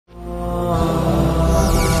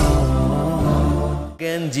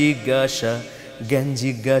জ্ঞান জিজ্ঞাসা, জ্ঞান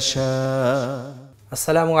জিজ্ঞাসা।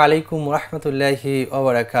 আসসালামু আলাইকুম রহমতুল্লাহি ওয়া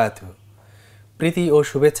বারাকাতুহু। প্রীতি ও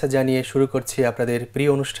শুভেচ্ছা জানিয়ে শুরু করছি আপনাদের প্রিয়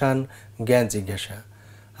অনুষ্ঠান জ্ঞান জিজ্ঞাসা।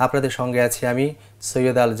 আপনাদের সঙ্গে আছি আমি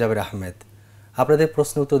সৈয়দ আল জাবের আহমেদ। আপনাদের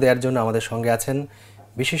প্রশ্ন উত্তর দেওয়ার জন্য আমাদের সঙ্গে আছেন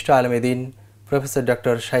বিশিষ্ট আলেম দ্বীন প্রফেসর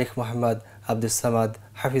ডক্টর শাইখ মোহাম্মদ আব্দুস সামাদ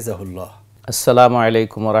হাফিজাহুল্লাহ। আসসালামু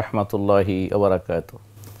আলাইকুম রহমতুল্লাহি ওয়া বারাকাতুহু।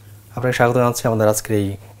 আপনাকে স্বাগত জানাচ্ছি আমাদের আজকের এই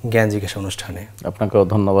জ্ঞান জিজ্ঞাসা অনুষ্ঠানে। আপনাকেও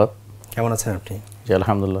ধন্যবাদ। কেমন আছেন আপনি? জি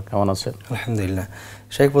আলহামদুলিল্লাহ। কেমন আছেন? আলহামদুলিল্লাহ।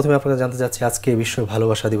 শাইখ, প্রথমে আপনাকে জানতে চাচ্ছি, আজকে বিশ্ব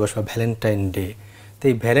ভালোবাসা দিবস বা ভ্যালেন্টাইন ডে। তো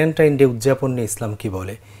এই ভ্যালেন্টাইন ডে উদযাপন নিয়ে ইসলাম কি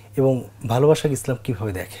বলে এবং ভালোবাসাকে ইসলাম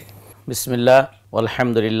কিভাবে দেখে? বিসমিল্লাহ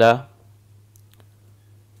আলহামদুলিল্লাহ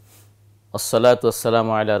আসসালাতু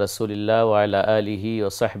ওয়াসসালামু আলা রাসূলিল্লাহ ওয়া আলা আলিহি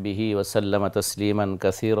ওয়া সাহবিহি ওয়া সাল্লামা তাসলিমান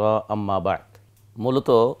কাসীরা, আম্মা বা'দ। মূলত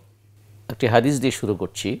একটি হাদিস দিয়ে শুরু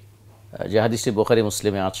করছি, যে হাদিসটি বুখারী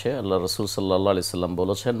মুসলিমে আছে। আল্লাহ রাসূল সাল্লাল্লাহু আলাইহি সাল্লাম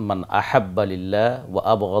বলেছেন, মান আহাব্বা লিল্লাহ ওয়া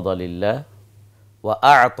আবগাদা লিল্লাহ ওয়া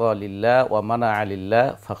আ'তা লিল্লাহ ওয়া মানা'a লিল্লাহ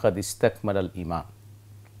ফাকাদ ইসতাকমালাল ঈমান।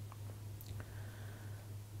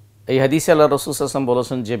 এই হাদিসে আল্লাহ রাসূল সাল্লাল্লাহু আলাইহি ওয়াসাল্লাম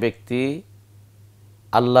বলেছেন, যে ব্যক্তি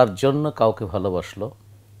আল্লাহর জন্য কাউকে ভালোবাসলো,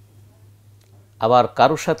 আবার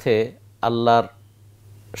কারো সাথে আল্লাহর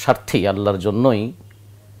স্বার্থেই, আল্লাহর জন্যই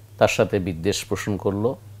তার সাথে বিদ্বেষ পোষণ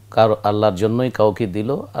করলো, কারো আল্লাহর জন্যই কাউকে দিল,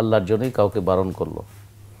 আল্লাহর জন্যই কাউকে বারণ করলো,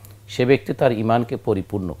 সে ব্যক্তি তার ঈমানকে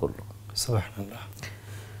পরিপূর্ণ করলো। সুবহানাল্লাহ।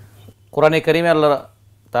 কোরআনে কারিমে আল্লাহ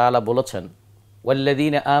তাআলা বলেছেন,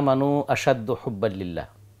 ওয়াল্লাযীনা আমানু আশাদ্দু হুব্বাল লিল্লাহ।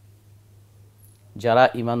 যারা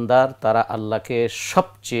ঈমানদার তারা আল্লাহকে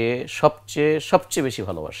সবচেয়ে সবচেয়ে সবচেয়ে বেশি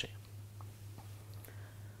ভালোবাসে।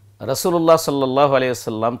 রাসূলুল্লাহ সাল্লাল্লাহু আলাইহি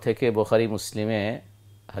ওয়াসাল্লাম থেকে বুখারী মুসলিমে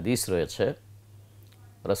হাদিস রয়েছে,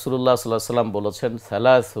 রাসূলুল্লাহ সাল্লাল্লাহু আলাইহি ওয়াসাল্লাম বলেছেন,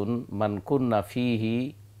 সালাসুন মান কুন্না ফীহি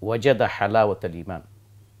ওয়াজাদা হালাওয়াতাল ঈমান।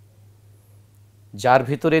 যার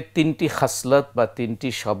ভিতরে তিনটি খাসলত বা তিনটি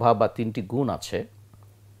স্বভাব বা তিনটি গুণ আছে,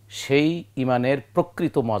 সেই ঈমানের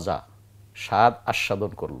প্রকৃত মজা স্বাদ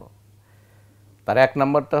আস্বাদন করলো। তার এক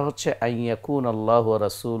নম্বরটা হচ্ছে আইয়াকুন আল্লাহু ওয়া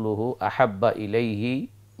রাসূলুহু আহাব্বা ইলাইহি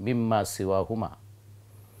মিম্মা সিওয়াহুমা।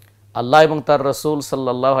 আল্লাহ এবং তার রাসূল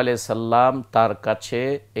সাল্লাল্লাহু আলাইহি সাল্লাম তার কাছে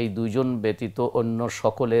এই দুইজন ব্যতীত অন্য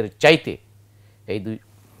সকলের চাইতে এই দুই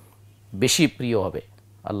বেশি প্রিয় হবে,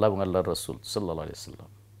 আল্লাহ এবং আল্লাহর রাসূল সাল্লাল্লাহু আলাইহি সাল্লাম।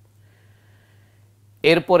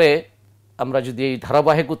 এরপরে আমরা যদি এই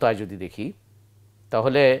ধারাবাহিকতায় যদি দেখি,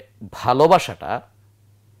 তাহলে ভালোবাসাটা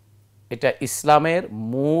এটা ইসলামের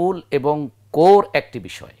মূল এবং কোর একটি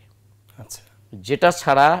বিষয়। আচ্ছা, যেটা যেটা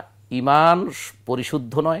ছাড়া ঈমান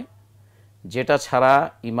পরিশুদ্ধ নয়, যেটা ছাড়া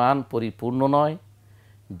ঈমান পরিপূর্ণ নয়,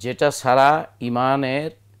 যেটা ছাড়া ঈমানের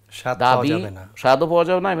দাবি স্বাদও পাওয়া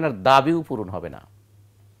যাবে না, ঈমানের দাবিও পূরণ হবে না।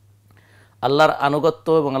 আল্লাহর আনুগত্য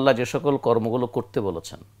এবং আল্লাহ যে সকল কর্মগুলো করতে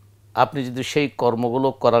বলেছেন, আপনি যদি সেই কর্মগুলো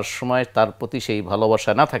করার সময় তার প্রতি সেই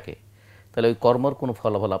ভালোবাসা না থাকে, তাহলে ওই কর্মর কোনো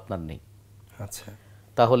ফলাফল আপনার নেই। আচ্ছা,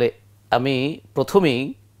 তাহলে আমি প্রথমেই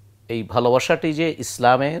এই ভালোবাসাটি যে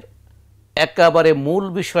ইসলামের একেবারে মূল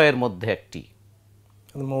বিষয়ের মধ্যে একটি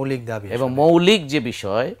মৌলিক দাবি এবং মৌলিক যে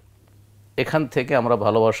বিষয়, এখান থেকে আমরা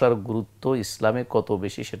ভালোবাসার গুরুত্ব ইসলামে কত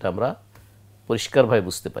বেশি সেটা আমরা পরিষ্কারভাবে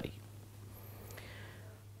বুঝতে পারি।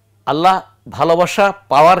 আল্লাহ ভালোবাসা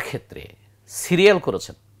পাওয়ার ক্ষেত্রে সিরিয়াল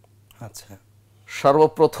করেছেন। আচ্ছা,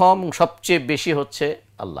 সর্বপ্রথম সবচেয়ে বেশি হচ্ছে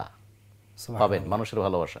আল্লাহ পাবেন মানুষের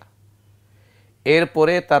ভালোবাসা,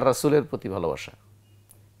 এরপরে তার রাসূলের প্রতি ভালোবাসা,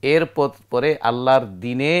 এর পরে আল্লাহর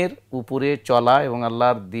দ্বীনের উপরে চলা এবং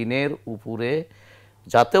আল্লাহর দ্বীনের উপরে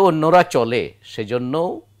যাতে অন্যরা চলে সেজন্য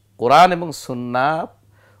কোরআন এবং সুন্নাহ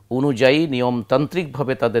অনুযায়ী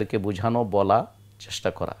নিয়মতান্ত্রিকভাবে তাদেরকে বোঝানো, বলা, চেষ্টা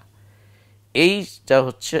করা। এইটা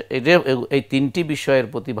হচ্ছে এই তিনটি বিষয়ের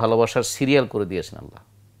প্রতি ভালোবাসার সিরিয়াল করে দিয়েছেন আল্লাহ।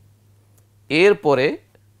 এরপরে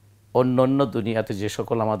অন্য অন্য দুনিয়াতে যে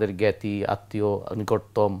সকল আমাদের জ্ঞাতি, আত্মীয়,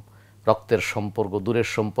 নিকটতম, রক্তের সম্পর্ক, দূরের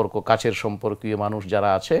সম্পর্ক, কাছের সম্পর্কীয় মানুষ যারা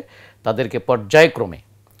আছে, তাদেরকে পর্যায়ক্রমে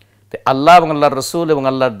আল্লাহ এবং আল্লাহর রাসূল এবং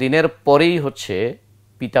আল্লাহর দ্বীনের পরেই হচ্ছে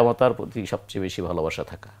পিতামাতার প্রতি সবচেয়ে বেশি ভালোবাসা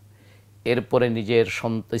থাকা, এরপরে নিজের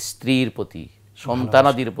স্ত্রীর প্রতি,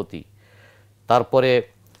 সন্তানাদির প্রতি, তারপরে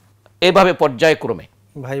এভাবে পর্যায়ক্রমে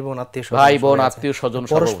ভাই বোন আত্মীয় স্বজন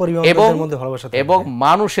এবং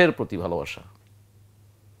মানুষের প্রতি ভালোবাসা।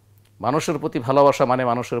 মানুষের প্রতি ভালোবাসা মানে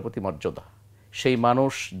মানুষের প্রতি মর্যাদা। সেই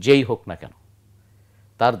মানুষ যেই হোক না কেন,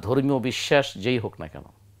 তার ধর্মীয় বিশ্বাস যেই হোক না কেন,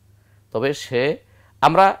 তবে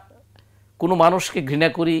আমরা কোনো মানুষকে ঘৃণা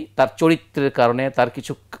করি তার চরিত্রের কারণে, তার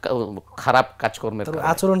কিছু খারাপ কাজকর্মের কারণে,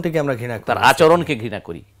 তার আচরণকে ঘৃণা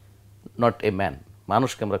করি, নট এ ম্যান,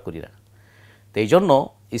 মানুষকে আমরা করি না। তো এই জন্য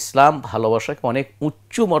ইসলাম ভালোবাসাকে অনেক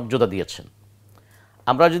উচ্চ মর্যাদা দিয়েছেন।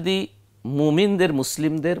 আমরা যদি মুমিনদের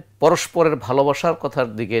মুসলিমদের পরস্পরের ভালোবাসার কথার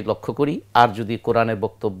দিকে লক্ষ্য করি, আর যদি কোরআনের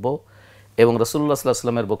বক্তব্য এবং রাসূলুল্লাহ সাল্লাল্লাহু আলাইহি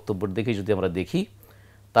ওয়াসাল্লামের বক্তব্যের দিকে যদি আমরা দেখি,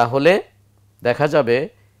 তাহলে দেখা যাবে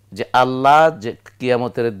যে আল্লাহ যে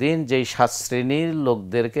কিয়ামতের দিন যেই 7 শ্রেণীর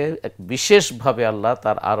লোকদেরকে বিশেষভাবে আল্লাহ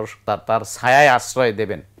তার ছায়ায় আশ্রয়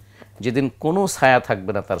দেবেন, যেদিন কোনো ছায়া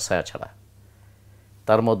থাকবে না তার ছায়া ছাড়া।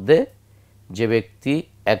 তার মধ্যে যে ব্যক্তি,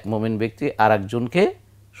 এক মুমিন ব্যক্তি আর একজনকে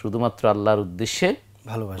শুধুমাত্র আল্লাহর উদ্দেশ্যে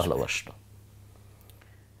ভালোবাসল।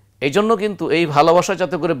 এই জন্য কিন্তু এই ভালোবাসা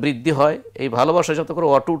যাতে করে বৃদ্ধি হয়, এই ভালোবাসা যাতে করে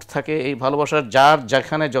অটুট থাকে, এই ভালোবাসার যার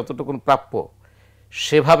যেখানে যতটুকুন প্রাপ্য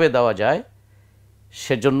সেভাবে দেওয়া যায়,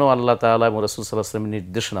 সেজন্য আল্লাহ তাআলা এবং রাসূল সাল্লাল্লাহু আলাইহি ওয়াসাল্লামের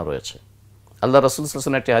নির্দেশনা রয়েছে। আল্লাহ রাসূল সাল্লাল্লাহু আলাইহি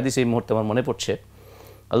ওয়াসাল্লাম একটি হাদিস এই মুহূর্তে আমার মনে পড়ছে।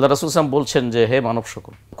 আল্লাহ রাসূল সাল্লাল্লাহু আলাইহি ওয়াসাল্লাম বলছেন যে, হে মানব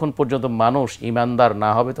সকল, যতক্ষণ পর্যন্ত মানুষ ঈমানদার না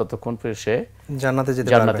হবে ততক্ষণ সে জান্নাতে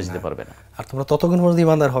যেতে পারবে না। আর তোমরা ততক্ষণ পর্যন্ত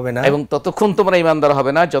ঈমানদার হবে না, এবং ততক্ষণ তোমরা ঈমানদার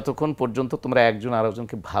হবে না যতক্ষণ পর্যন্ত তোমরা একজন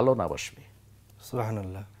আরেকজনকে ভালো না বাসবে।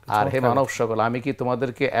 সুবহানাল্লাহ। আর হে মানব সকল, আমি কি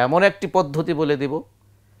তোমাদেরকে এমন একটি পদ্ধতি বলে দিব,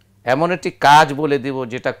 এমন একটি কাজ বলে দিব,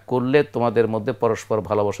 যেটা করলে তোমাদের মধ্যে পরস্পর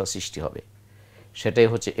ভালোবাসা সৃষ্টি হবে। সেটাই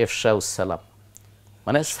হচ্ছে ইফশাউস সালাম,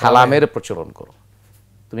 মানে সালামের প্রচলন করো।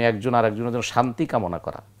 তুমি একজন আর একজনের জন্য শান্তি কামনা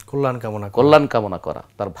করা, কল্যাণ কামনা করা,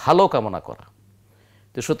 তার ভালো কামনা করা।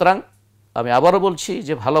 তো সুতরাং আমি আবারও বলছি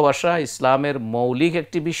যে ভালোবাসা ইসলামের মৌলিক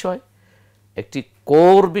একটি বিষয়, একটি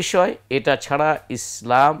কোর বিষয়। এটা ছাড়া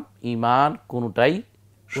ইসলাম, ঈমান কোনোটাই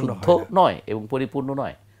শুদ্ধ নয় এবং পরিপূর্ণ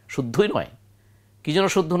নয়, শুদ্ধই নয়। কি জন্য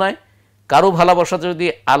শুদ্ধ নয়? কারো ভালোবাসা যদি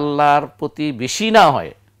আল্লাহর প্রতি বেশি না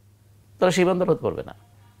হয়, তাহলে সে ঈমানদার হতে পারবে না।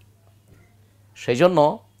 সেই জন্য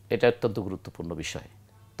এটা অত্যন্ত গুরুত্বপূর্ণ বিষয়।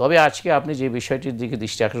 তবে আজকে আপনি যে বিষয়টির দিকে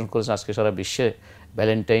দৃষ্টি আকর্ষণ করেছেন, আজকে সারা বিশ্বে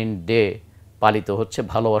ভ্যালেন্টাইন ডে পালিত হচ্ছে,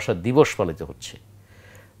 ভালোবাসা দিবস পালিত হচ্ছে।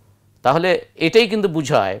 তাহলে এটাই কিন্তু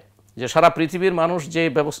বোঝায় যে সারা পৃথিবীর মানুষ যে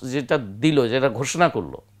যেটা দিল, যেটা ঘোষণা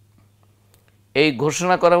করলো, এই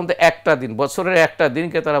ঘোষণা করার মধ্যে একটা দিন, বছরের একটা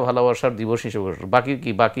দিনকে তারা ভালোবাসার দিবস হিসেবে ঘোষণা।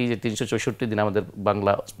 বাকি যে 364 দিন আমাদের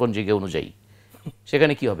বাংলা পঞ্জিকা অনুযায়ী,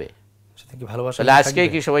 সেখানে কি হবে? তাহলে আজকে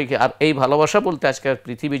কি সবাইকে, আর এই ভালোবাসা বলতে আজকে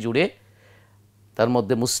পৃথিবী জুড়ে, তার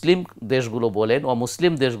মধ্যে মুসলিম দেশগুলো বলেন,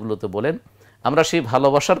 অমুসলিম দেশগুলোতে বলেন, আমরা সেই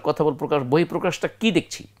ভালোবাসার কথা বহিঃপ্রকাশটা কি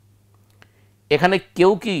দেখছি? এখানে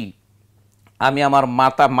কেউ কি আমি আমার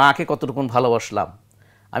মাকে কতটুকুন ভালোবাসলাম,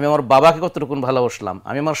 আমি আমার বাবাকে কতটুকুন ভালোবাসলাম,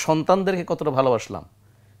 আমি আমার সন্তানদেরকে কতটা ভালোবাসলাম,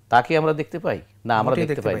 তাকে আমরা দেখতে পাই না? আমরা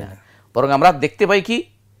দেখতে পাই না। বরং আমরা দেখতে পাই কি,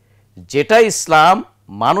 যেটা ইসলাম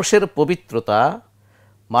মানুষের পবিত্রতা,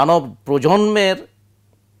 মানব প্রজন্মের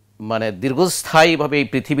মানে দীর্ঘস্থায়ীভাবে এই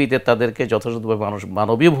পৃথিবীতে তাদেরকে যথাযথভাবে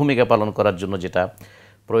মানবীয় ভূমিকা পালন করার জন্য যেটা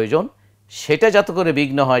প্রয়োজন, সেটা যাতে করে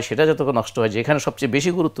বিঘ্ন হয়, সেটা যাতে করে নষ্ট হয়, যেখানে সবচেয়ে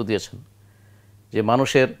বেশি গুরুত্ব দিয়েছেন যে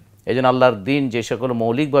মানুষের, এই জন্য আল্লাহর দিন যে সকল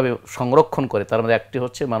মৌলিকভাবে সংরক্ষণ করে, তার মধ্যে একটি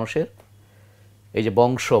হচ্ছে মানুষের এই যে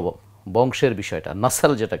বংশের বিষয়টা,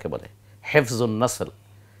 নাসল যেটাকে বলে, হেফজুন নাসল,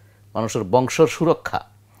 মানুষের বংশের সুরক্ষা।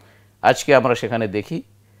 আজকে আমরা সেখানে দেখি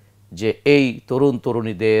যে এই তরুণ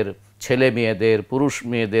তরুণীদের, ছেলে মেয়েদের, পুরুষ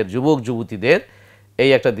মেয়েদের, যুবক যুবতীদের এই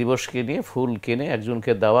একটা দিবসকে নিয়ে ফুল কিনে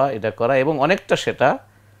একজনকে দেওয়া, এটা করা, এবং অনেকটা সেটা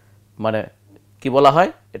মানে কি বলা হয়,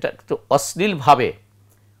 এটা একটু অশ্লীলভাবে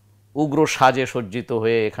উগ্র সাজে সজ্জিত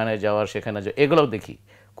হয়ে এখানে যাওয়া সেখানে যাওয়া, এগুলোও দেখি।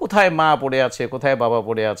 কোথায় মা পড়ে আছে, কোথায় বাবা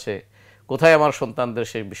পড়ে আছে, কোথায় আমার সন্তানদের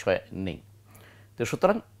সেই বিষয় নেই। তো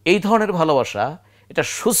সুতরাং এই ধরনের ভালোবাসা, এটা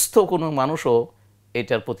সুস্থ কোনো মানুষও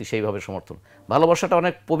এটার প্রতি সেইভাবে সমর্থন। ভালোবাসাটা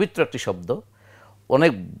অনেক পবিত্র একটি শব্দ,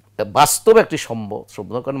 অনেক বাস্তব একটি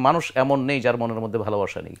শব্দ, কারণ মানুষ এমন নেই যার মনের মধ্যে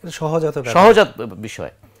ভালোবাসা নেই, সহজাত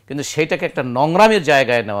বিষয়। কিন্তু সেইটাকে একটা নোংরামের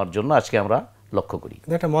জায়গায় নেওয়ার জন্য আজকে আমরা লক্ষ্য করি।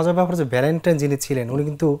 একটা মজার ব্যাপার যে ভ্যালেন্টাইন যিনি ছিলেন, উনি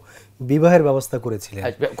কিন্তু বিবাহের ব্যবস্থা করেছেন,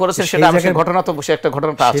 সেটা আমাদের ঘটনা, তো সে একটা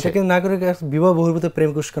ঘটনাটা আছে, সেটা কিন্তু না করে বিবাহ বহির্ভূত প্রেম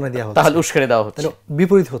উস্কানি দেওয়া হচ্ছে, তাহলে উস্কানি দেওয়া হচ্ছে,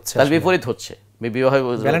 বিপরীত হচ্ছে, তাহলে বিপরীত হচ্ছে।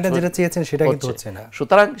 ভ্যালেন্টাইন যেটা চেয়েছেন সেটা কিন্তু হচ্ছে না।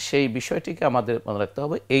 সুতরাং সেই বিষয়টিকে আমাদের মনে রাখতে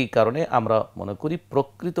হবে। এই কারণে আমরা মনে করি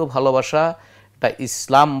প্রকৃত ভালোবাসা এটা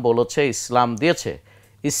ইসলাম বলেছে, ইসলাম দিয়েছে।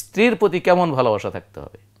 স্ত্রীর প্রতি কেমন ভালোবাসা থাকতে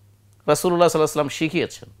হবে রাসূলুল্লাহ সাল্লাল্লাহু আলাইহি ওয়াসাল্লাম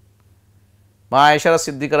শিখিয়েছেন। মা আয়েশা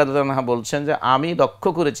সিদ্দিকা রাদিয়াল্লাহু আনহা বলছেন যে আমি লক্ষ্য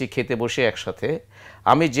করেছি খেতে বসে একসাথে,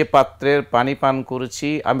 আমি যে পাত্রের পানি পান করেছি,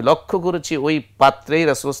 আমি লক্ষ্য করেছি ওই পাত্রেই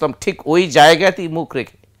রাসূলুল্লাহ সাল্লাল্লাহু আলাইহি ওয়াসাল্লাম ঠিক ওই জায়গাতেই মুখ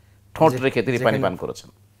রেখে, ঠোঁট রেখে তিনি পানি পান করেছেন।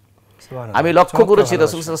 আমি লক্ষ্য করেছি রাসূলুল্লাহ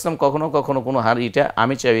সাল্লাল্লাহু আলাইহি ওয়াসাল্লাম কখনো কখনো কোনো হাঁড়িটা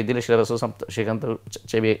আমি চাবিয়ে দিলে সেটা রাসূলুল্লাহ সাল্লাল্লাহু আলাইহি ওয়াসাল্লাম সেখান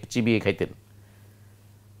থেকে চিবিয়ে খাইতেন।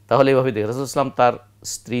 তাহলে এইভাবে দেখে রাসূলুল্লাহ সাল্লাল্লাহু আলাইহি ওয়াসাল্লাম তার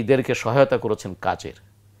স্ত্রীদেরকে সহায়তা করেছেন কাজের,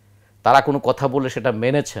 তারা কোনো কথা বললে সেটা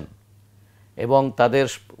মেনেছেন এবং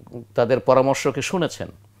তাদের পরামর্শকে শুনেছেন,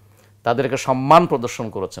 তাদেরকে সম্মান প্রদর্শন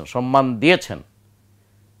করেছেন, সম্মান দিয়েছেন।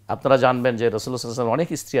 আপনারা জানবেন যে রাসূলুল্লাহ সাল্লাল্লাহু আলাইহি ওয়াসাল্লাম অনেক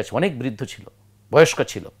স্ত্রী আছে, অনেক বৃদ্ধ ছিল, বয়স্ক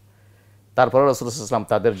ছিল, তারপরে রাসূলুল্লাহ সাল্লাল্লাহু আলাইহি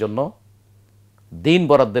ওয়াসাল্লাম তাদের জন্য দিন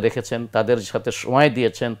বরাদ্দে রেখেছেন, তাদের সাথে সময়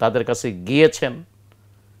দিয়েছেন, তাদের কাছে গিয়েছেন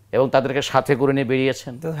এবং তাদেরকে সাথে করে নিয়ে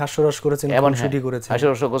বেরিয়েছেন, হাস্যরস করেছেন, এমন খুনসুটি করেছেন,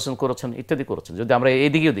 হাস্যরস করেছেন ইত্যাদি করেছেন। যদি আমরা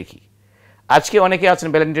এইদিকেও দেখি, আজকে অনেকে আছেন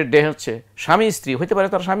ভ্যালেন্টাইন ডে হচ্ছে স্বামী স্ত্রী, হইতে পারে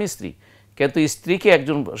তার স্বামী স্ত্রী, কিন্তু স্ত্রীকে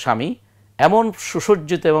একজন স্বামী এমন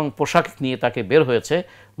সুসজ্জিত এবং পোশাক নিয়ে তাকে বের হয়েছে,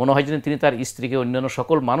 মনে হয় যেন তিনি তার স্ত্রীকে অন্যান্য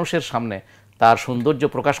সকল মানুষের সামনে তার সৌন্দর্য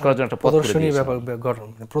প্রকাশ করার জন্য একটা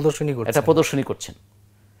প্রদর্শনী করছেন।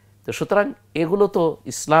 তো সুতরাং এগুলো তো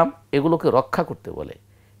ইসলাম এগুলোকে রক্ষা করতে বলে,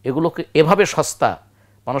 এগুলোকে এভাবে সস্তা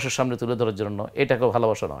মানুষের সামনে তুলে ধরার জন্য, এটাকে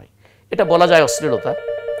ভালোবাসা নয়। এটা বলা যায় অশ্লীলতা,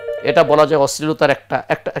 এটা বলা যায় অশ্লীলতার একটা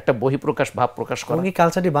একটা একটা বহিঃপ্রকাশ, ভাব প্রকাশ করা।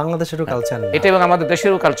 কালচারটি বাংলাদেশেরও কালচার, এটা এবং আমাদের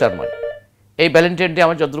দেশেরও কালচার নয়। এই ভ্যালেন্টাইন ডে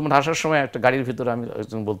আমার যদ্দূর মনে আসার সময় একটা গাড়ির ভিতরে আমি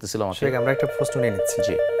বলতেছিলাম, আমরা একটা প্রশ্ন নিয়ে নিচ্ছি।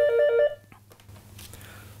 জি,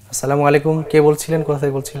 আসসালামু আলাইকুম, কে বলছিলেন,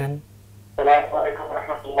 কোথায় বলছিলেন?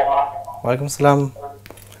 ওয়ালাইকুম সালাম,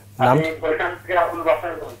 নাম?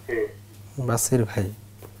 বাসির ভাই।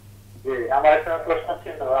 আমার একটা প্রশ্ন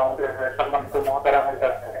ছিল আমাদের সম্মানিত মহতারামের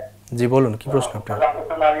কাছে। জি বলুন, কি প্রশ্ন আপনার?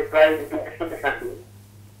 আমি প্রায় শুনে থাকি,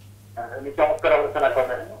 উনি চমৎকার আলোচনা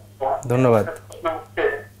করেন। ধন্যবাদ। প্রশ্ন হচ্ছে,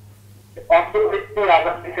 অন্ধ ব্যক্তি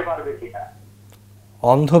আজান দিতে পারবে কিনা?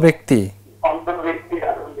 অন্ধ ব্যক্তি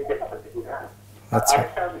আজান দিতে পারবে কিনা? আচ্ছা,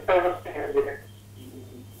 আরেকটা বিষয় হচ্ছে যে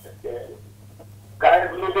গায়ের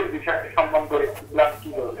হলুদের বিষয়টি সম্মান করে ইসলাম কি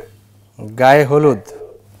বলে? গায়ে হলুদ,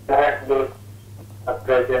 গায়ের হলুদ,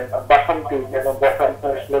 বাসন্তী এবং বসন্ত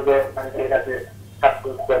আসলে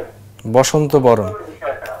বসন্ত বরণ।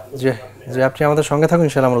 যে আপনি আমাদের সঙ্গে থাকুন,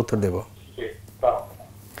 ইনশাআল্লাহ আমরা উত্তর দেব।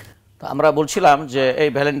 আমরা বলছিলাম যে এই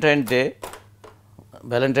ভ্যালেন্টাইন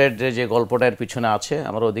ডে যে গল্পটার পিছনে আছে,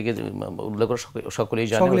 আমরা ওদিকে উল্লেখ করে সকলেই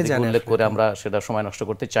জানি, উল্লেখ করে আমরা সেটা সময় নষ্ট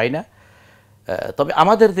করতে চাই না। তবে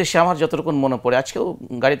আমাদের দেশে আমার যতটুকু মনে পড়ে, আজকেও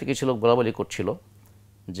গাড়িতে কিছু লোক বলাবলি করছিল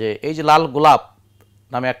যে এই যে লাল গোলাপ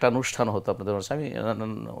নামে একটা অনুষ্ঠান হতো আপনাদের, আমি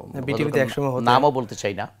নামও বলতে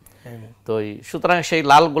চাই না। তো সুতরাং সেই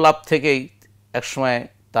লাল গোলাপ থেকেই একসময়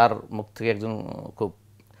তার মুখ থেকে একজন খুব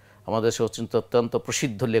আমাদের দেশে অত্যন্ত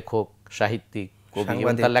প্রসিদ্ধ লেখক, সাহিত্যিক, কবি,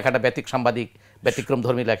 তার লেখাটা ব্যতিক্রম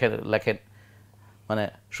ধর্মী লেখেন। মানে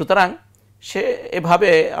সুতরাং সে এভাবে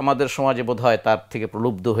আমাদের সমাজে বোধ হয় তার থেকে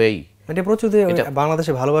প্রলুব্ধ হয়েই প্রচুর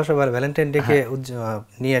বাংলাদেশে ভালোবাসা বা ভ্যালেন্টাইন ডে কে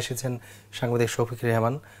নিয়ে এসেছেন সাংবাদিক শফিক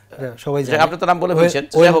রেহমান, সবাই জানে, আপনি তো নাম বলে বলছেন,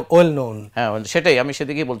 হ্যাঁ সেটাই আমি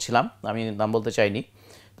সেদিকেই বলছিলাম, আমি নাম বলতে চাইনি।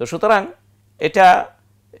 তো সুতরাং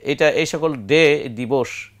এটা এই সকল ডে দিবস,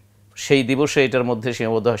 সেই দিবসে এটার মধ্যে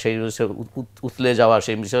সীমাবদ্ধ হয়, সেই উতলে যাওয়া,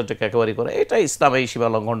 সেই বিষয়টাকে একেবারে করা, এটা ইসলাম এই সীমা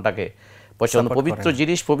লঙ্ঘনটাকে পছন্দ। পবিত্র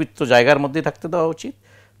জিনিস পবিত্র জায়গার মধ্যেই থাকতে দেওয়া উচিত।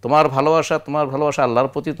 তোমার ভালোবাসা আল্লাহর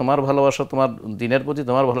প্রতি, তোমার ভালোবাসা তোমার দিনের প্রতি,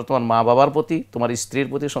 তোমার ভালো তোমার মা বাবার প্রতি, তোমার স্ত্রীর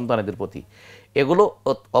প্রতি, সন্তানদের প্রতি, এগুলো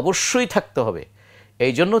অবশ্যই থাকতে হবে।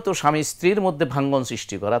 এই জন্য তো স্বামী স্ত্রীর মধ্যে ভাঙ্গন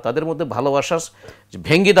সৃষ্টি করা, তাদের মধ্যে ভালোবাসা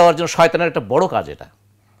ভেঙে দেওয়ার জন্য শয়তানের একটা বড় কাজ এটা।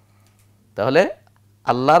 তাহলে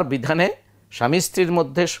আল্লাহর বিধানে স্বামী স্ত্রীর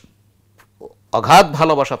মধ্যে অগাধ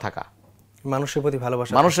ভালোবাসা থাকা, মানুষের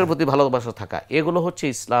প্রতি ভালোবাসা থাকা, এগুলো হচ্ছে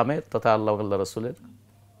ইসলামের তথা আল্লাহ রাসূলের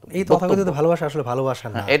এই তথাকথিত ভালোবাসা আসলে ভালোবাসা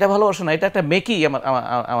না, এটা ভালোবাসা না, এটা একটা মেকি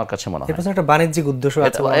আমার কাছে মনে হয়। এর পেছনে একটা বাণিজ্যিক উদ্দেশ্য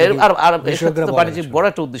আছে, আর বাণিজ্যিক বড়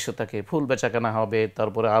একটা উদ্দেশ্য থাকে, ফুল বেচা কেনা হবে,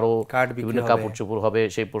 তারপরে আরো বিভিন্ন কাপড় চোপড় হবে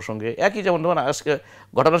সেই প্রসঙ্গে। একই যেমন আজকে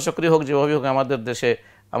ঘটনাচক্রী হোক, যেভাবে হোক, আমাদের দেশে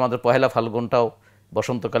আমাদের পহেলা ফাল্গুনটাও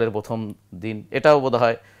বসন্তকালের প্রথম দিন, এটাও বোধ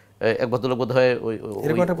হয় এক ভদ্রলোক বোধ হয়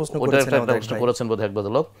করেছেন বোধ হয় এক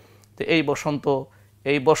ভদ্রলোক। তো এই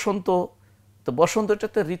বসন্ত তো বসন্ত এটা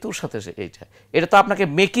একটা ঋতুর সাথে, এটা তো আপনাকে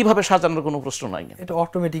মেকিভাবে সাজানোর কোনো প্রশ্ন নাই,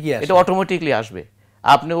 এটা অটোমেটিকলি আসবে।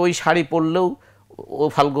 আপনি ওই শাড়ি পরলেও ও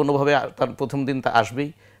ফাল্গুনভাবে তার প্রথম দিন তা আসবেই,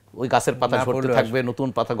 ওই গাছের পাতা ঝরতে থাকবে, নতুন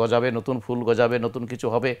পাতা গজাবে, নতুন ফুল গজাবে, নতুন কিছু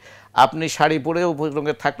হবে। আপনি শাড়ি পরেও ওই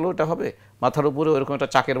রঙের থাকলেও এটা হবে, মাথার উপরে ওইরকম একটা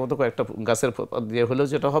চাকের মতো একটা গাছের দিয়ে হলেও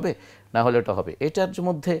যেটা হবে, না হলে এটা হবে। এটার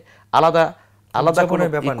মধ্যে আলাদা কোনো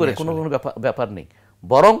ব্যাপার নেই।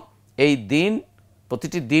 বরং এই দিন,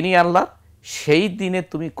 প্রতিটি দিনই আল্লাহ, সেই দিনে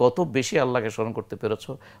তুমি কত বেশি আল্লাহকে স্মরণ করতে পেরেছ,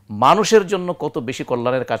 মানুষের জন্য কত বেশি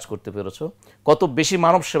কল্যাণের কাজ করতে পেরেছ, কত বেশি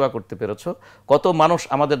মানব সেবা করতে পেরেছ, কত মানুষ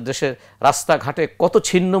আমাদের দেশের রাস্তাঘাটে কত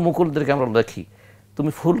ছিন্ন মুকুলদেরকে আমরা দেখি,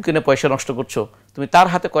 তুমি ফুল কিনে পয়সা নষ্ট করছো, তুমি তার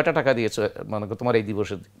হাতে কয়টা টাকা দিয়েছো মানে তোমার এই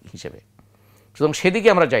দিবসের হিসেবে। সুতরাং সেদিকে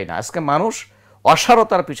আমরা যাই না। আজকে মানুষ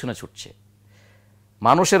অসারতার পিছনে ছুটছে।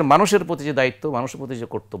 মানুষের প্রতি যে দায়িত্ব, মানুষের প্রতি যে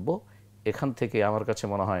কর্তব্য, এখান থেকে আমার কাছে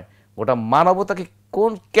মনে হয় গোটা মানবতাকে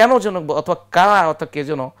কেন যেন অথবা কারা অথবা কে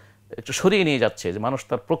যেন একটু সরিয়ে নিয়ে যাচ্ছে, যে মানুষ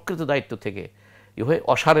তার প্রকৃত দায়িত্ব থেকে হয়ে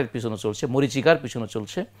অসারের পিছনে চলছে, মরীচিকার পিছনে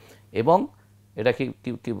চলছে, এবং এটা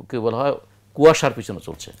কি বলা হয়, কুয়াশার পিছনে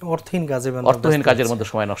চলছে, অর্থহীন কাজের মধ্যে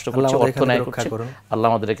সময় নষ্ট করছে, অর্থ ন্যায় করছে। আল্লাহ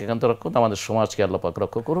আমাদেরকে একান্ত রক্ষা করুন, আমাদের সমাজকে আল্লাহ পাক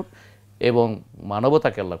রক্ষা করুন এবং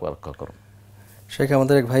মানবতাকে আল্লাহ পাক রক্ষা করুন। শেখ,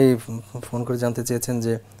 আমাদের এক ভাই ফোন করে জানতে চেয়েছেন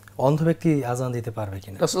যে অন্ধ ব্যক্তি আজান দিতে পারবে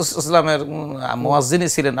কিনা? রাসূল ইসলামের মুয়াজ্জিনই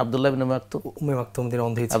ছিলেন আব্দুল্লাহ ইবনে মাকতুম।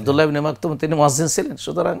 আব্দুল্লাহ ইবনে মাকতুম তিনি মুয়াজ্জিন ছিলেন,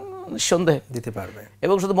 সুতরাং নিঃসন্দেহে দিতে পারবে।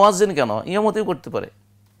 এবং শুধু মুয়াজ্জিন কেন, ইমামতিও করতে পারে।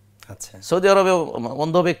 আচ্ছা, সৌদি আরবে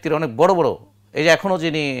অন্ধ ব্যক্তির অনেক বড় বড়, এই যে এখনো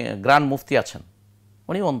যিনি গ্র্যান্ড মুফতি আছেন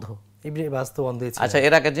উনি অন্ধ। আচ্ছা,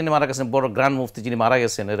 এর আগে যিনি মারা গেছেন বড় গ্র্যান্ড মুফতি যিনি মারা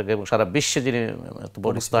গেছেন, এবং সারা বিশ্বে যিনি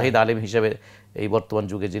বড় মুস্তাহিদ আলিম হিসেবে এই বর্তমান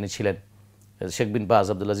যুগে যিনি ছিলেন, শেখ বিন বাজ,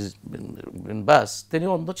 আব্দুল আজিজ বিন বাজ, তিনি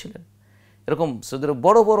অন্ধ ছিলেন। এরকম সৌদির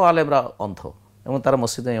বড় বড় আলেমরা অন্ধ এবং তারা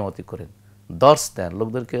মসজিদে ইমামতি করেন, দর্স দেন,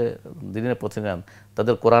 লোকদেরকে দিনের পথে নেন,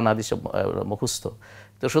 তাদের কোরআন হাদিস মুখস্থ।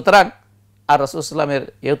 তো সুতরাং আর রাসূল ইসলামের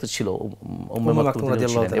তো ছিল উম্মে মাকতুম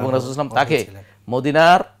ছিলেন, এবং রাসূল ইসলাম তাকে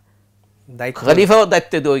মদিনার খলিফাও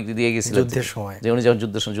দায়িত্ব দিয়ে গিয়েছিলেন যে উনি যখন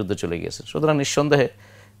যুদ্ধে চলে গিয়েছেন। সুতরাং নিঃসন্দেহে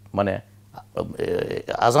মানে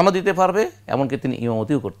আজানও দিতে পারবে, এমনকি তিনি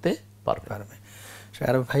ইমামতিও করতে পারবে।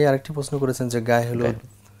 আর ভাই আরেকটি প্রশ্ন করেছেন যে গায়ে হলুদ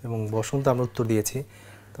এবং বসন্ত, আমরা উত্তর দিয়েছি,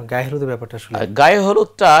 তো গায়ে হলুদের ব্যাপারটা আসলে গায়ে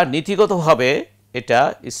হলুদটা নীতিগতভাবে এটা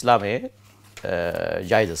ইসলামে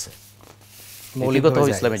জায়েজ আছে,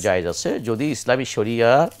 নীতিগতভাবে ইসলামে জায়েজ আছে, যদি ইসলামী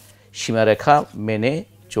শরিয়া সীমারেখা মেনে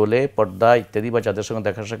চলে, পর্দা ইত্যাদি বা যাদের সঙ্গে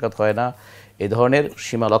দেখা সাক্ষাৎ হয় না, এই ধরনের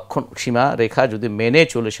সীমা রেখা যদি মেনে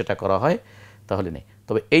চলে সেটা করা হয় তাহলে নেই।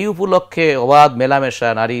 তবে এই উপলক্ষে অবাধ মেলামেশা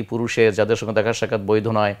নারী পুরুষের যাদের সঙ্গে দেখা সাক্ষাৎ বৈধ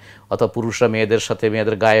নয়, অথবা পুরুষরা মেয়েদের সাথে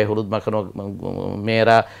মেয়েদের গায়ে হলুদ মাখানো,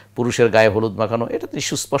 মেয়েরা পুরুষের গায়ে হলুদ মাখানো, এটা তো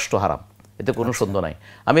সুস্পষ্ট হারাম, এতে কোনো সন্দেহ নাই।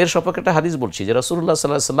 আমি এর সপক্ষে একটা হাদিস বলছি যে রাসূলুল্লাহ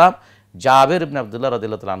সাল্লাল্লাহু আলাইহি ওয়াসাল্লাম জাবের ইবনে আব্দুল্লাহ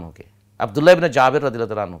রাদিয়াল্লাহু তাআলা আনহুকে, আব্দুল্লাহ ইবনে জাবের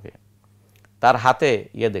রাদিয়াল্লাহু তাআলা আনহুকে তার হাতে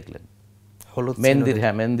দেখলেন হলুদ মেহেন্দির,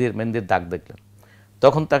 মেহেন্দির দাগ দেখলেন।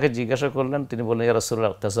 তখন তাকে জিজ্ঞাসা করলেন, তিনি বললেন ইয়া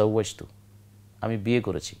রাসূলুল্লাহ তাযাওয়াজতু, আমি বিয়ে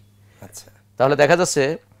করেছি। আচ্ছা, তাহলে দেখা যাচ্ছে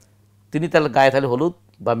তিনি তার গায়ে তাহলে হলুদ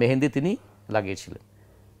বা মেহেন্দি তিনি লাগিয়েছিলেন,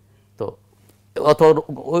 তো অথবা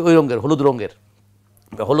ওই রঙের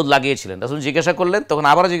হলুদ লাগিয়েছিলেন। রাসূল জিজ্ঞাসা করলেন, তখন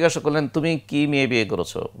আবার জিজ্ঞাসা করলেন তুমি কি মেয়ে বিয়ে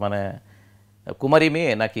করেছো, মানে কুমারী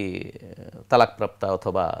মেয়ে নাকি তালাকপ্রাপ্তা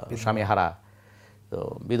অথবা স্বামী হারা তো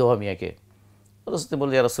বিধবা মেয়েকে? রাসূল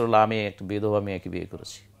বললেন ইয়া রাসূলুল্লাহ আমি একটা বিধবা মেয়েকে বিয়ে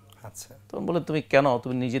করেছি। আচ্ছা, তখন বললেন তুমি কেন,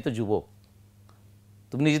 তুমি নিজে তো যুবক,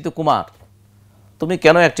 তুমি নিজে তো কুমার, তুমি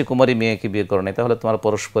কেন একটি কুমারী মেয়েকে বিয়ে করো নাই? তাহলে তোমার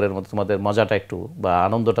পরস্পরের মধ্যে তোমাদের মজাটা একটু বা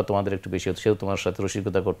আনন্দটা তোমাদের একটু বেশি হতো, সেও তোমার সাথে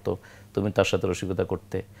রসিকতা করতো, তুমি তার সাথে রসিকতা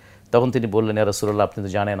করতে। তখন তিনি বললেন ইয়া রাসূলুল্লাহ আপনি তো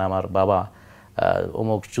জানেন আমার বাবা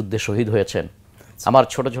অমুক যুদ্ধে শহীদ হয়েছেন, আমার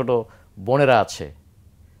ছোট ছোট বোনেরা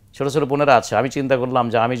আছে, আমি চিন্তা করলাম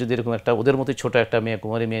যে আমি যদি এরকম একটা ওদের মতোই ছোট একটা মেয়ে,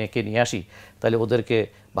 কুমারী মেয়েকে নিয়ে আসি, তাহলে ওদেরকে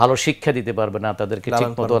ভালো শিক্ষা দিতে পারবে না, তাদেরকে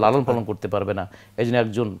ঠিকমতো লালন পালন করতে পারবে না। এই জন্য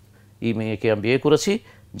একজন মেয়েকে আমি বিয়ে করেছি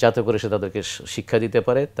যাতে করে সে তাদেরকে শিক্ষা দিতে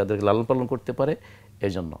পারে, তাদেরকে লালন পালন করতে পারে,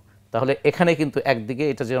 এই জন্য। তাহলে এখানে কিন্তু একদিকে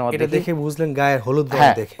এটা যে আমাদের দেখে বুঝলেন গায়ের হলুদ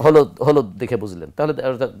হলুদ দেখে বুঝলেন, তাহলে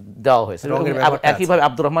দেওয়া হয়েছে। একইভাবে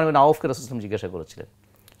আব্দুর রহমান বিন আউফকে রাসূল জিজ্ঞাসা করেছিলেন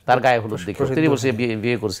তার গায়ে হলুদ দেখে, তিনি বলছে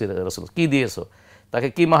বিয়ে করেছি রাসূল, কি দিয়েছো, তাকে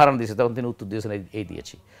কি মাহারান দিয়েছে? তখন তিনি উত্তর দিয়েছেন এই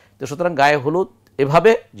দিয়েছি। তো সুতরাং গায়ে হলুদ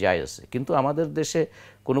এভাবে জায়েজ আছে, কিন্তু আমাদের দেশে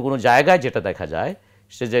কোনো কোনো জায়গায় যেটা দেখা যায়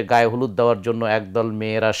সে যে গায়ে হলুদ দেওয়ার জন্য একদল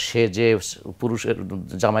মেয়েরা সেজে পুরুষের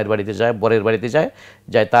জামাইয়ের বাড়িতে যায়, বরের বাড়িতে যায়,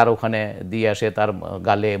 তার ওখানে দিয়ে আসে, তার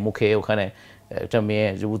গালে মুখে ওখানে একটা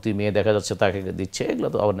যুবতী মেয়ে দেখা যাচ্ছে তাকে দিচ্ছে, এগুলো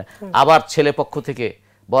তো আবার ছেলে পক্ষ থেকে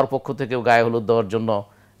বর পক্ষ থেকেও গায়ে হলুদ দেওয়ার জন্য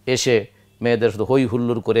এসে মেয়েদের শুধু হই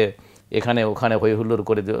হুল্লোড় করে এখানে ওখানে হই হুল্লোড়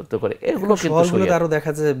করে এগুলো কিন্তু আরো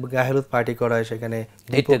দেখা যায় গায়ে হলুদ পার্টি করা হয়, সেখানে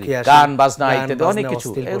গান বাজনা ইত্যাদি অনেক কিছু,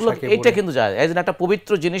 এগুলো এটা কিন্তু যায় এই একটা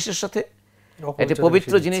পবিত্র জিনিসের সাথে, একটা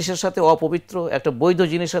পবিত্র জিনিসের সাথে অপবিত্র, একটা বৈধ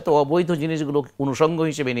জিনিসের সাথে অবৈধ জিনিসগুলো অনুষঙ্গ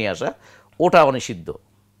হিসেবে নিয়ে আসা, ওটা অনিষিদ্ধ,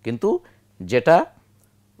 কিন্তু যেটা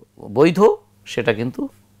বৈধ সেটা কিন্তু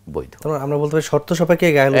বৈধ। আমরা বলতে পারি শর্ত সাপেক্ষে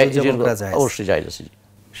গায়ে হলুদ যায়, অবশ্যই জায়েজ আছে।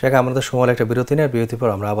 সেটা আমাদের সময় একটা বিরতি নেই, বিরতির পর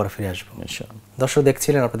আমরা আবার ফিরে আসবো। দর্শক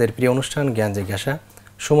দেখছিলেন আপনাদের প্রিয় অনুষ্ঠান জ্ঞান জিজ্ঞাসা,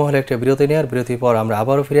 সময় হলে একটা বিরতি নেই, আর বিরতির পর আমরা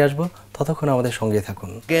আবারও ফিরে আসবো, ততক্ষণ আমাদের সঙ্গে থাকুন।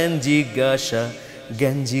 জ্ঞান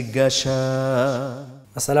জিজ্ঞাসা।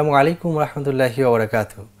 আসসালামু আলাইকুম রহমতুল্লাহি ওয়া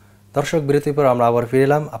বারাকাতুহু। দর্শক বিরতির পর আমরা আবার ফিরে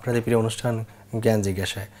এলাম আপনাদের প্রিয় অনুষ্ঠান জ্ঞান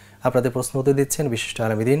জিজ্ঞাসায়। আপনাদের প্রশ্ন উত্তর দিচ্ছেন বিশিষ্ট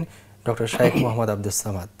আলেমদ্বীন ডক্টর শাইখ মোহাম্মদ আব্দুস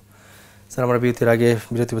সামাদ। স্যার, আমরা বিরতির আগে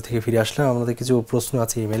বিরতি থেকে ফিরে আসলাম, আমাদের কিছু প্রশ্ন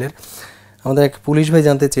আছে ইমেলের। আমাদের এক পুলিশ ভাই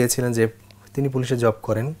জানতে চেয়েছিলেন যে তিনি পুলিশে জব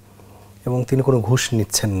করেন এবং তিনি কোনো ঘুষ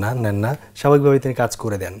নেন না, স্বাভাবিকভাবে তিনি কাজ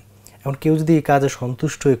করে দেন। এখন কেউ যদি এই কাজে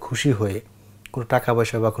সন্তুষ্ট হয়ে খুশি হয়ে কোনো টাকা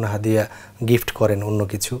পয়সা বা কোনো হাদিয়া গিফট করেন অন্য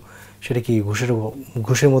কিছু, সেটা কি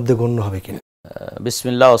ঘুষের মধ্যে গণ্য হবে কিনা?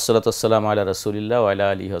 বিসমিল্লাহ ওয়াসসালাতু ওয়াসসালামু আলা রাসূলিল্লাহ ওয়া আলা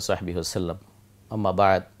আলিহি ওয়া সাহবিহি ওয়াসাল্লাম, আম্মা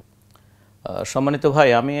বা'দ। সম্মানিত ভাই,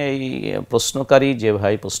 আমি এই প্রশ্নকারী যে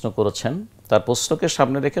ভাই প্রশ্ন করেছেন তার প্রশ্নকে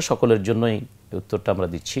সামনে রেখে সকলের জন্যই উত্তরটা আমরা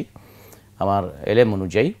দিচ্ছি আমার এলেম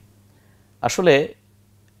অনুযায়ী। আসলে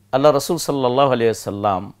আল্লাহ রাসূল সাল্লাল্লাহু আলাইহি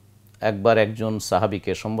ওয়াসাল্লাম একবার একজন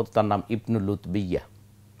সাহাবীকে, সম্ভবত তার নাম ইবনুল লুতবিয়া,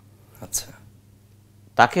 আচ্ছা,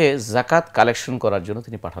 তাকে যাকাত কালেকশন করার জন্য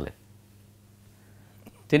তিনি পাঠালেন।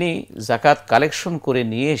 তিনি যাকাত কালেকশন করে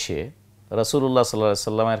নিয়ে এসে রাসূলুল্লাহ সাল্লাল্লাহু আলাইহি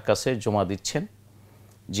সাল্লামের কাছে জমা দিচ্ছেন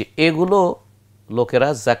যে এগুলো লোকেরা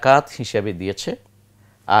যাকাত হিসেবে দিয়েছে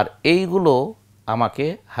আর এইগুলো আমাকে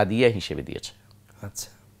হাদিয়া হিসেবে দিয়েছে। আচ্ছা,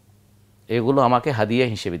 এগুলো আমাকে হাদিয়া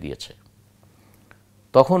হিসেবে দিয়েছে।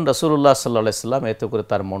 তখন রাসূলুল্লাহ সাল্লাল্লাহু আলাইহি সাল্লাম এতে করে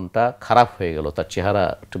তার মনটা খারাপ হয়ে গেল, তার চেহারা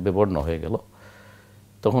একটু বিবর্ণ হয়ে গেল।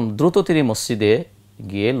 তখন দ্রুত তিনি মসজিদে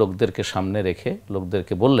গিয়ে লোকদেরকে সামনে রেখে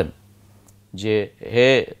লোকদেরকে বললেন যে, হে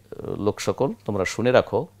লোক সকল, তোমরা শুনে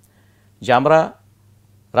রাখো যে আমরা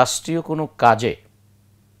রাষ্ট্রীয় কোনো কাজে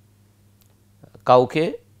কাউকে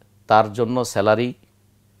তার জন্য স্যালারি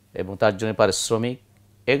এবং তার জন্য পারিশ্রমিক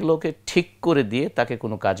এগুলোকে ঠিক করে দিয়ে তাকে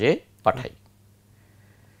কোনো কাজে পাঠাই।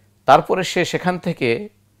 তারপরে সে সেখান থেকে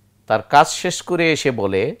তার কাজ শেষ করে এসে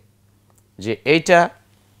বলে যে এইটা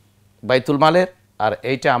বাইতুল মালের আর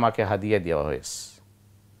এইটা আমাকে হাদিয়া দেওয়া হয়েছে।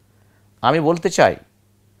 আমি বলতে চাই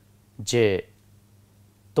যে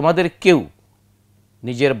তোমাদের কেউ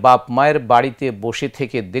নিজের বাপ মায়ের বাড়িতে বসে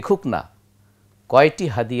থেকে দেখুক না কয়টি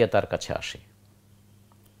হাদিয়া তার কাছে আসে,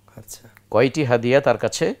 আচ্ছা, কয়টি হাদিয়া তার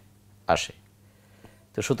কাছে আসে।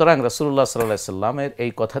 তো সুতরাং রাসূলুল্লাহ সাল্লাল্লাহু আলাইহি সাল্লামের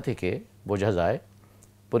এই কথা থেকে বোঝা যায়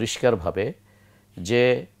পরিষ্কারভাবে যে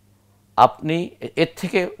আপনি এর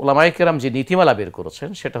থেকে উলামায়ে কেরাম যে নীতিমালা বের করেছেন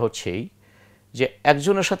সেটা হচ্ছেই যে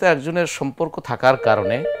একজনের সাথে একজনের সম্পর্ক থাকার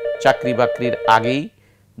কারণে চাকরি বাকরির আগেই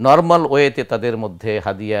নর্মাল ওয়েতে তাদের মধ্যে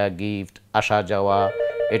হাদিয়া, গিফট, আসা যাওয়া,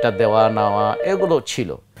 এটা দেওয়া নেওয়া এগুলো ছিল।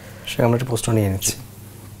 সে আমরা একটা প্রশ্ন নিয়ে নিচ্ছি।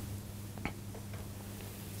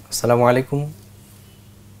 আসসালামু আলাইকুম।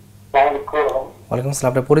 ওয়ালাইকুম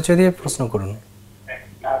আসসালাম। আপনার পরিচয় দিয়ে প্রশ্ন করুন।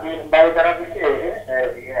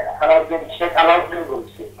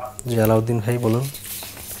 জি, আলাউদ্দিন ভাই বলুন।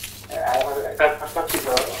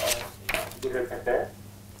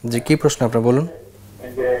 জি, কি প্রশ্ন আপনার বলুন।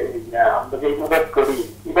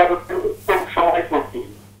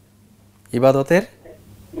 ইবাদতের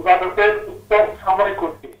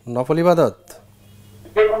নফল ইবাদত,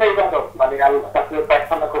 যেকোনো ইবাদত, মানে আল্লাহকে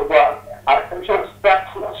প্রার্থনা করবো, আর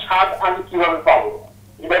স্বাদ আমি কিভাবে পাবো?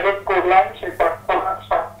 ইবাদত করলাম, সেই প্রার্থনার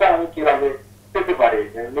স্বাদটা আমি কিভাবে পেতে পারি?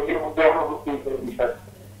 নিজের মধ্যে অনুভূতি বিষয়।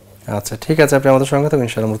 আচ্ছা, ঠিক আছে, আপনি আমাদের সঙ্গে থাকুন,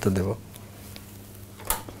 ইনশাআল্লাহ উত্তর দেব।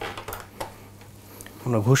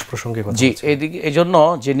 আমরা ঘুষ প্রসঙ্গে কথা জি, এইদিকে এই জন্য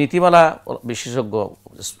যে নীতিমালা বিশেষজ্ঞ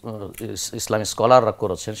ইসলামিক স্কলাররা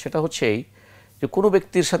করেছেন সেটা হচ্ছে এই যে কোনো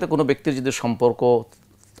ব্যক্তির সাথে কোনো ব্যক্তির যদি সম্পর্ক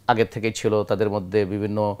আগের থেকেই ছিল, তাদের মধ্যে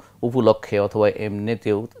বিভিন্ন উপলক্ষে অথবা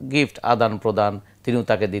এমনিতেও গিফট আদান প্রদান, তিনিও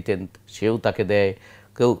তাকে দিতেন, সেও তাকে দেয়,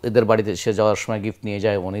 কেউ এদের বাড়িতে সে যাওয়ার সময় গিফট নিয়ে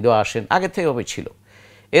যায়, উনিও আসেন, আগে থেকেভাবে ছিল।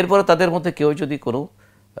 এরপরে তাদের মধ্যে কেউ যদি কোনো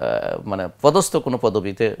মানে পদস্থ কোনো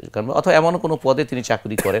পদবিতে অথবা এমন কোনো পদে তিনি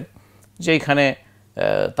চাকরি করেন যেখানে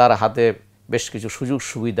তার হাতে বেশ কিছু সুযোগ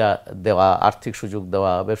সুবিধা দেওয়া, আর্থিক সুযোগ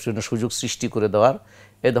দেওয়া, বিভিন্ন সুযোগ সৃষ্টি করে দেওয়ার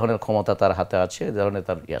এ ধরনের ক্ষমতা তার হাতে আছে, এ ধরনের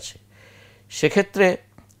তার আছে, সেক্ষেত্রে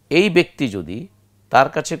এই ব্যক্তি যদি তার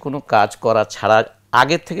কাছে কোনো কাজ করা ছাড়া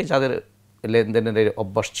আগের থেকে যাদের লেনদেনের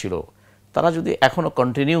অভ্যাস ছিল তারা যদি এখনও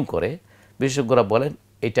কন্টিনিউ করে, বিশেষজ্ঞরা বলেন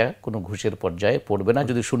এটা কোনো ঘুষের পর্যায়ে পড়বে না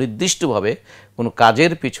যদি সুনির্দিষ্টভাবে কোনো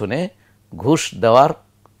কাজের পিছনে ঘুষ দেওয়ার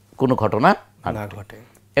কোনো ঘটনা না ঘটে।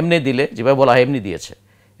 এমনি দিলে, যেভাবে বলা হয় এমনি দিয়েছে,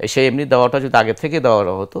 সেই এমনি দেওয়াটা যদি আগে থেকে দেওয়া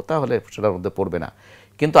হতো তাহলে সেটার মধ্যে পড়বে না।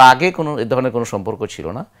 কিন্তু আগে কোনো এ ধরনের কোনো সম্পর্ক ছিল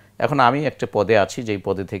না। এখন আমি একটা পদে আছি, যেই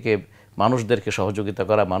পদে থেকে মানুষদেরকে সহযোগিতা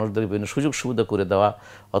করা, মানুষদের বিভিন্ন সুযোগ সুবিধা করে দেওয়া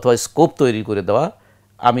অথবা স্কোপ তৈরি করে দেওয়া,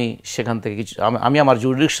 আমি সেখান থেকে কিছু আমি আমার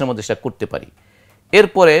জুরিডিকশনের মধ্যে সেটা করতে পারি।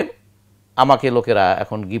 এরপরে আমাকে লোকেরা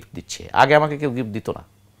এখন গিফট দিচ্ছে, আগে আমাকে কেউ গিফট দিত না,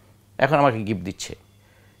 এখন আমাকে গিফট দিচ্ছে।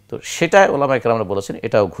 তো সেটা ওলামায়ে কেরামরা বলেছেন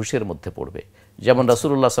এটাও ঘুষের মধ্যে পড়বে। যেমন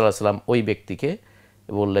রাসূলুল্লাহ সাল্লাল্লাহু আলাইহি সাল্লাম ওই ব্যক্তিকে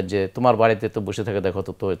বললেন যে তোমার বাড়িতে তো বসে থেকে দেখো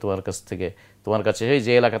তো তোমার কাছ থেকে, তোমার কাছে এই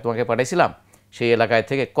যে এলাকা তোমাকে পাঠাইছিলাম সেই এলাকায়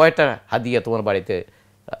থেকে কয়টা হাদিয়া তোমার বাড়িতে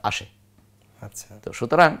আসে। আচ্ছা, তো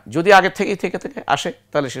সুতরাং যদি আগে থেকেই থেকে আসে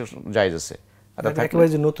তাহলে সে জায়েজ আছে। একেবারে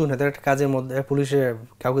যে নতুন একটা কাজের মধ্যে পুলিশে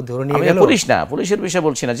কাউকে ধরে নিয়ে গেল, পুলিশ না, পুলিশের বিষয়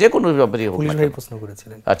বলছি না, যে কোনো ব্যাপারই হোক। পুলিশ ভাই প্রশ্ন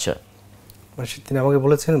করেছিলেন। আচ্ছা, মানে তিনি আমাকে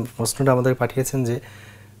বলেছেন, প্রশ্নটা আমাদের পাঠিয়েছেন যে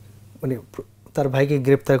মানে তার ভাইকে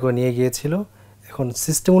গ্রেপ্তার করে নিয়ে গিয়েছিল, এখন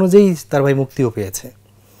সিস্টেম অনুযায়ী তার ভাই মুক্তিও পেয়েছে,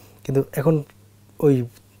 কিন্তু এখন ওই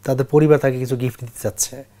তাদের পরিবার তাকে কিছু গিফট দিতে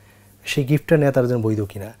চাচ্ছে, সেই গিফটটা নেওয়া তার জন্য বৈধ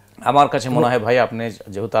কিনা? আমার কাছে মনে হয় ভাই, আপনি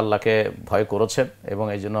যেহেতু আল্লাহকে ভয় করেছেন এবং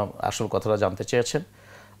এই জন্য আসল কথাটা জানতে চেয়েছেন,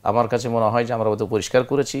 আমার কাছে মনে হয় যে আমরা হয়তো পরিষ্কার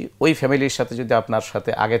করেছি। ওই ফ্যামিলির সাথে যদি আপনার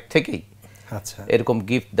সাথে আগের থেকেই আচ্ছা, এরকম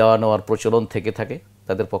গিফট দেওয়া নেওয়ার প্রচলন থেকে থাকে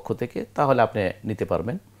তাদের পক্ষ থেকে, তাহলে আপনি নিতে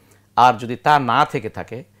পারবেন। আর যদি তা না থেকে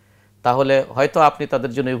থাকে, তাহলে হয়তো আপনি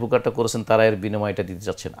তাদের জন্য এই উপকারটা করেছেন, তারা এর বিনিময়টা দিতে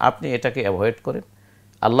যাচ্ছেন, আপনি এটাকে অ্যাভয়েড করেন।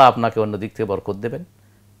 আল্লাহ আপনাকে অন্য দিক থেকে বরকত দেবেন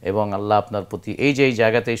এবং আল্লাহ আপনার প্রতি এই যে এই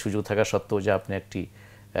জায়গাতে এই সুযোগ থাকা সত্ত্বেও যে আপনি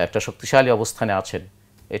একটা শক্তিশালী অবস্থানে আছেন,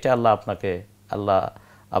 এটা আল্লাহ আপনাকে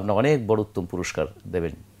অনেক বড় উত্তম পুরস্কার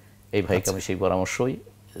দেবেন। এই ভাইকে আমি সেই পরামর্শই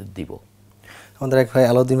দিব। আমাদের এক ভাই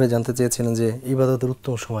আলাউদ্দিন ভাই জানতে চেয়েছিলেন যে ইবাদতের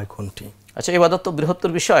উত্তম সময় কোনটি? আচ্ছা, ইবাদত তো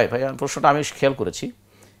বৃহত্তর বিষয় ভাই, প্রশ্নটা আমি খেয়াল করেছি।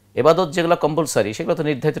 ইবাদত যেগুলো কম্পালসারি, সেগুলো তো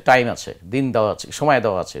নির্ধারিত টাইম আছে, দিন দেওয়া আছে, সময়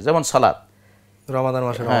দেওয়া আছে। যেমন সালাত, রমাদান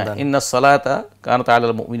মাসে রমাদান, ইন্নাস সালাতা কানাত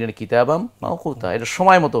আলাল মুমিনিনা কিতাবাম মাওকুতা, এটা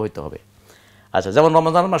সময় মতো হইতে হবে। আচ্ছা, যেমন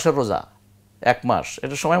রমাদান মাসের রোজা 1 মাস,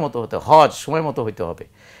 এটা সময় মতো হতে, হজ সময় মতো হইতে হবে।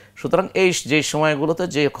 সুতরাং এই যে সময়গুলোতে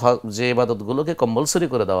যে ইবাদতগুলোকে কম্পালসারি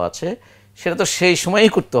করে দেওয়া আছে, সেটা তো সেই সময়ই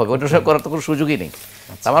করতে হবে, ওটা করার তো কোনো সুযোগই নেই।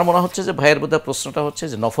 আমার মনে হচ্ছে যে ভাইয়ের বোধহয় প্রশ্নটা হচ্ছে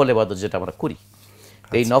যে নফল ইবাদত যেটা আমরা করি,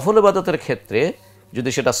 এই নফল ইবাদতের ক্ষেত্রে যদি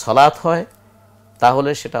সেটা সালাত হয়, তাহলে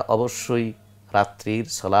সেটা অবশ্যই রাত্রির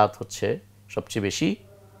সালাত হচ্ছে সবচেয়ে বেশি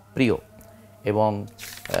প্রিয়। এবং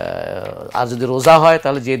আর যদি রোজা হয়,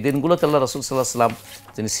 তাহলে যে দিনগুলোতে আল্লাহ রাসূল সাল্লাল্লাহু আলাইহি ওয়াসাল্লাম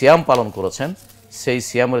তিনি সিয়াম পালন করেছেন, সেই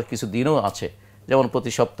সিয়ামের কিছু দিনও আছে, যেমন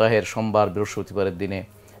প্রতি সপ্তাহের সোমবার, বৃহস্পতিবারের দিনে,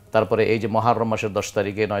 তারপরে এই যে মুহররম মাসের 10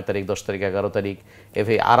 তারিখে, 9 তারিখ, 10 তারিখ, 11 তারিখ,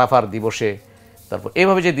 এভাবে আরাফার দিবসে, তারপর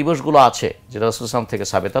এইভাবে যে দিবসগুলো আছে যেটা রাসূল সাল্লাল্লাহু আলাইহি ওয়াসাল্লাম থেকে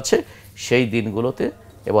সাবেত আছে, সেই দিনগুলোতে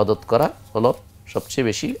ইবাদত করা হলো সবচেয়ে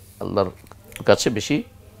বেশি আল্লাহর কাছে বেশি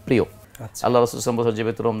প্রিয়। আল্লাহ রাসূল সাল্লাল্লাহু আলাইহি ওয়াসাল্লাম যে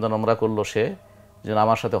ব্যক্তি রমজান উমরা করলো, সে যেন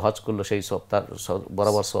আমার সাথে হজ করলো, সেই সব তার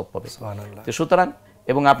বরাবর সওয়াব পাবে। তো সুতরাং,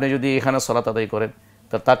 এবং আপনি যদি এখানে সালাত আদায় করেন,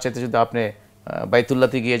 তার চাইতে যদি আপনি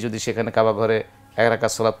বাইতুল্লাহতে গিয়ে যদি সেখানে কাবা ঘরে 1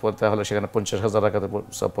 রাকাত সালাত পড়তে, হলে সেখানে 50,000 রাকাতের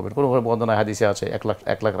সওয়াব পাবেন। কোনো বর্ণনায় হাদিসে আছে 1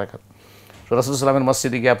 লাখ রাকাত। রাসূল সাল্লামের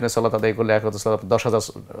মসজিদে গিয়ে আপনি সালাত আদায় করলে 1 রাকাত সালাত 10,000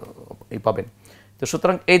 পাবেন। তো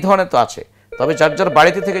সুতরাং এই ধরনের তো আছে। তবে যার যার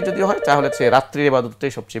বাড়িতে থেকে যদি হয়, তাহলে সে রাত্রির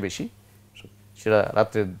ইবাদতটাই সবচেয়ে বেশি, সেটা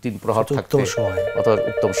রাত্রের দিন প্রহর থাকতে অথবা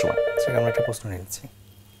উত্তম সময়। আমরা একটা প্রশ্ন নিচ্ছি।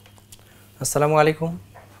 আসসালামু আলাইকুম,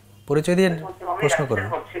 পরিচয় দিয়ে প্রশ্ন করুন।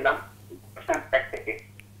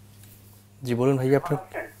 জি বলুন ভাইয়া, আপনি?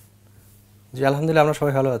 জি আলহামদুলিল্লাহ, আমরা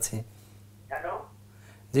সবাই ভালো আছি।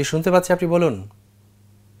 জি শুনতে পাচ্ছি, আপনি বলুন।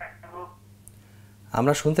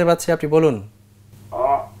 আমরা শুনতে পাচ্ছি, আপনি বলুন।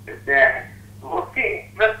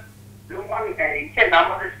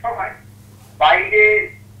 বাইরে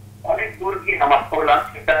অনেক দূর গিয়ে নামাজ পড়লাম,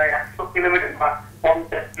 সেটা 100 কিলোমিটার বা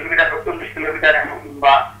 50 কিলোমিটার, 40 কিলোমিটার এমন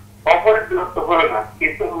বা সফরের দূরত্ব হলো না,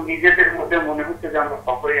 কিন্তু নিজেদের মধ্যে মনে হচ্ছে যে আমরা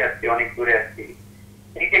সফরে আসছি, অনেক দূরে আসছি।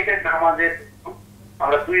 এই ক্ষেত্রে নামাজের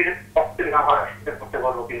আমরা 2 ওয়াক্তের নামাজ করতে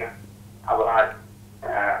পারবো কিনা, আবার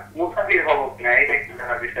মুসাফির হবো কিনা, এটা একটু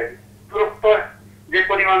জানার বিষয়। দূরত্ব যে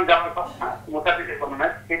পরিমাণ যাওয়ার কথা মুসাফিরের কোনো না,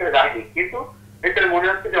 সেটা যায়নি, কিন্তু ভেতরে মনে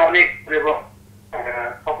হচ্ছে যে অনেক এবং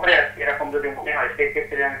সফরে আসছি, এরকম যদি মনে হয়, সেই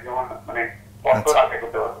ক্ষেত্রে আমি যেমন মানে আশা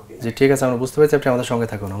করতে পারবো। জি ঠিক আছে, আমরা বুঝতে পারছি, আপনি আমাদের সঙ্গে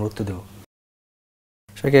থাকুন, আমরা উত্তর দেবো।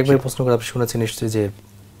 সেটাকে একবার প্রশ্ন করে আপনি শুনেছেন নিশ্চয়ই যে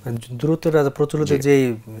দূরত্বটা প্রচলিত যে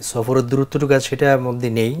সফরের দূরত্বটুকু আছে সেটার মধ্যে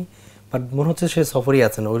নেই, বাট মনে হচ্ছে সে সফরই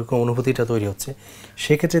আছে না, ওইরকম অনুভূতিটা তৈরি হচ্ছে।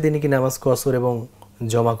 সেক্ষেত্রে তিনি কি নামাজ কসর এবং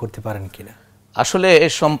জমা করতে পারেন কিনা? আসলে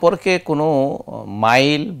এর সম্পর্কে কোনো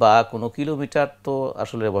মাইল বা কোনো কিলোমিটার তো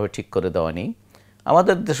আসলে এভাবে ঠিক করে দেওয়া নেই।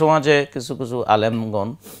 আমাদের সমাজে কিছু কিছু আলেমগণ,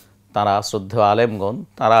 তারা শ্রদ্ধেয় আলেমগণ,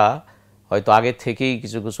 তারা হয়তো আগে থেকেই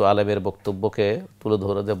কিছু কিছু আলেমের বক্তব্যকে তুলে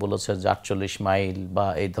ধরে দিয়ে বলেছেন যে 48 মাইল বা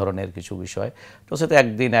এই ধরনের কিছু বিষয়। তো সেটা 1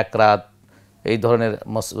 দিন 1 রাত এই ধরনের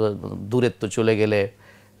দূরত্ব চলে গেলে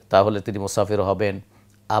তাহলে তিনি মুসাফির হবেন।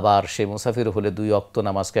 আবার সেই মুসাফির হলে 2 ওয়াক্ত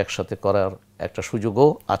নামাজকে একসাথে করার একটা সুযোগও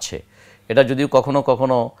আছে। এটা যদিও কখনো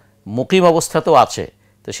কখনো মুকিম অবস্থাতেও আছে,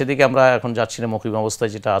 তো সেদিকে আমরা এখন যাচ্ছি না। মুকিম অবস্থায়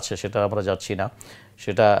যেটা আছে সেটা আমরা যাচ্ছি না,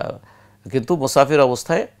 সেটা কিন্তু মুসাফির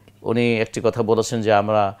অবস্থায় উনি একটি কথা বলেছেন যে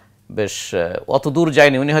আমরা বেশ অত দূর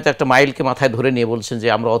যাইনি। উনি হয়তো একটা মাইলকে মাথায় ধরে নিয়ে বলছেন যে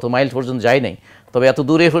আমরা অত মাইল পর্যন্ত যাই নাই, তবে এত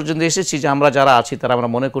দূরে পর্যন্ত এসেছি যে আমরা যারা আছি তারা আমরা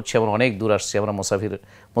মনে করছি আমরা অনেক দূর আসছি, আমরা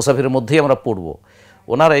মুসাফিরের মধ্যেই আমরা পড়ব।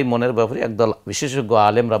 ওনার এই মনের ব্যাপারে একদল বিশেষজ্ঞ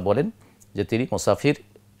আলেমরা বলেন যে তিনি মুসাফির,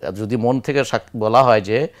 যদি মন থেকে বলা হয়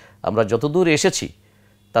যে আমরা যত দূর এসেছি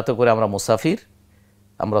তাতে করে আমরা মুসাফির,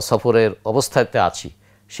 আমরা সফরের অবস্থাতে আছি,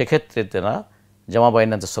 সেক্ষেত্রে তেনা জামা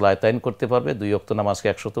বাইনাতে সালাতাইন করতে পারবে, 2 ওয়াক্ত নামাজকে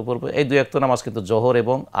একসাথে পড়বে। এই 2 ওয়াক্ত নামাজ কিন্তু জোহর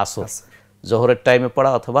এবং আসর, জোহরের টাইমে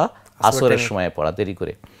পড়া অথবা আসরের সময়ে পড়া দেরি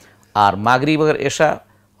করে। আর মাগরিব আর এশা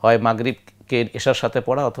হয় মাগরিব মাগরিবকে এশার সাথে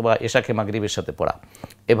পড়া অথবা এশাকে মাগরিবের সাথে পড়া,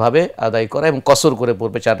 এভাবে আদায় করা এবং কসর করে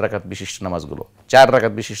পড়বে। 4 রাকাত বিশিষ্ট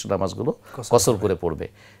নামাজগুলো কসর করে পড়বে।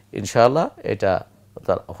 ইনশাআল্লাহ এটা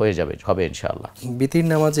তার হয়ে যাবে, হবে ইনশাআল্লাহ। বিতির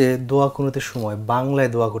নামাজে দোয়া কুনুতের সময় বাংলায়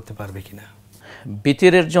দোয়া করতে পারবে কিনা?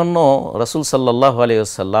 বিতিরের জন্য রাসূল সাল্লাল্লাহু আলাইহি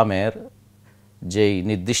ওয়াসাল্লামের যেই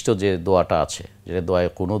নির্দিষ্ট যে দোয়াটা আছে, যেটা দোয়ায়ে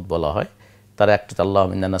কুনুত বলা হয়, তার একটা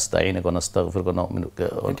আল্লাহুম্মা ইন্না নাস্তাঈনুকা ওয়া নাস্তাগফিরুকা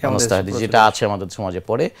ওয়া নাস্তাহদিক, যেটা আছে আমাদের সমাজে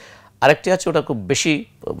পড়ে। আরেকটি আছে, ওটা খুব বেশি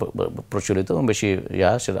প্রচলিত, বেশি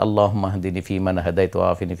সেটা আল্লাহুম্মা হদিনি ফীমান হাদাইত ওয়া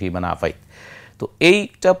আফিনি ফীমান আফাইত। তো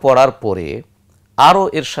এইটা পড়ার পরে আরও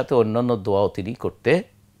এর সাথে অন্যান্য দোয়াও তিনি করতে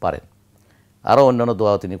পারেন,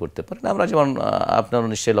 আমরা যেমন আপনারা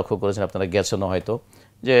নিশ্চয়ই লক্ষ্য করেছেন, আপনারা গেছেনও হয়তো,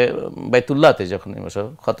 যে বাইতুল্লাহতে যখন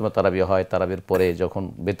খতমে তারাবি হয়, তারাবির পরে যখন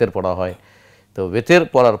বেতের পড়া হয়, তো বেতের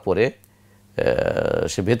পড়ার পরে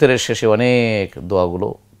সে বেতের শেষে অনেক দোয়াগুলো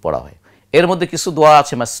পড়া হয়। এর মধ্যে কিছু দোয়া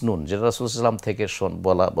আছে মাসনুন, যেটা রাসূল সাল্লাল্লাহু আলাইহি ওয়াসাল্লাম থেকে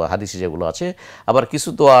বলা বা হাদিসে যেগুলো আছে, আবার কিছু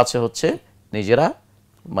দোয়া আছে হচ্ছে নিজেরা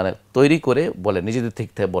মানে তৈরি করে বলেন, নিজেদের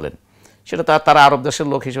থেকে বলেন, সেটা তারা আরব দেশের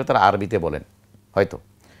লোক হিসেবে তারা আরবিতে বলেন হয়তো।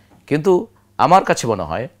 কিন্তু আমার কাছে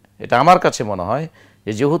মনে হয়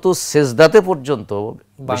যে যেহেতু সেজদাতে পর্যন্ত,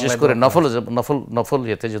 বিশেষ করে নফল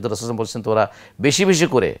যেতে, যেহেতু রাসূল সাল্লাল্লাহু আলাইহি ওয়াসাল্লাম বলছেন তোরা বেশি বেশি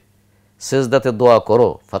করে সেজদাতে দোয়া করো,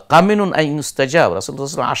 ফাকামিনুন আন ইউস্তাজাব, রাসূল সাল্লাল্লাহু আলাইহি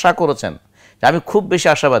ওয়াসাল্লাম আশা করেছেন যে আমি খুব বেশি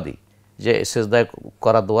আশাবাদী যে সেজদায়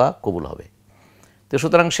করা দোয়া কবুল হবে। তো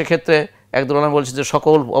সুতরাং সেক্ষেত্রে একদল ওলামা বলছে যে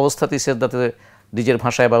সকল অবস্থাতেই সেজদাতে নিজের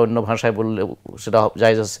ভাষায় বা অন্য ভাষায় বললে সেটা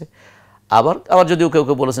জায়েজ আছে। আবার যদিও কেউ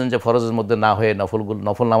বলেছেন যে ফরজের মধ্যে না হয়ে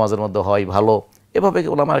নফল নামাজের মধ্যে হয় ভালো, এভাবে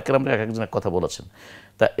ওলামা কেরামরা এক একজন কথা বলেছেন।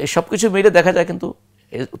 তা এই সব কিছু মিলে দেখা যায়, কিন্তু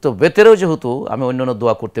তো বেতেরেও যেহেতু আমি অন্যান্য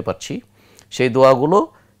দোয়া করতে পারছি, সেই দোয়াগুলো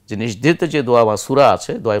যে নির্ধারিত যে দোয়া মাসুরা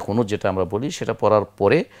আছে, দোয়ায়ে কুনুত যেটা আমরা বলি, সেটা পড়ার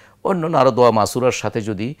পরে অন্যান্য আরও দোয়া মাসুরার সাথে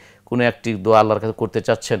যদি কোনো একটি দোয়া আল্লাহর কাছে করতে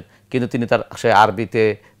চাচ্ছেন, কিন্তু তিনি তার সে আরবিতে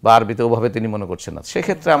ওভাবে তিনি মনে করছেন না,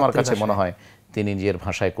 সেক্ষেত্রে আমার কাছে মনে হয় তিনি নিজের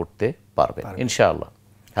ভাষায় করতে পারবেন ইনশাআল্লাহ।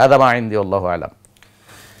 হাদা মা ইনদি, আল্লাহু আ'লাম।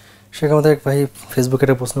 শেখ আমাদের এক ভাই ফেসবুকে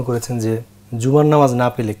একটা প্রশ্ন করেছেন যে জুমার নামাজ না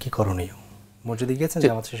পেলে কি করণীয়? মসজিদে গিয়েছেন,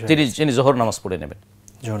 জামাত শেষ হয়ে তিনি জোহর নামাজ পড়ে নেবেন,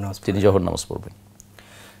 জোহর নামাজ পড়বেন।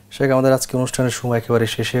 শেখ আমাদের আজকে অনুষ্ঠানের সময় একেবারে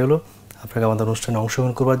শেষে হলো। আপনাকে আমাদের অনুষ্ঠানে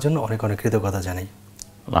অংশগ্রহণ করবার জন্য অনেক কৃতজ্ঞতা জানাই।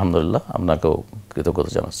 আলহামদুলিল্লাহ, আপনাকেও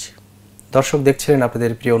কৃতজ্ঞতা জানাচ্ছি। দর্শক দেখছিলেন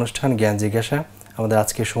আপনাদের প্রিয় অনুষ্ঠান জ্ঞান জিজ্ঞাসা। আমাদের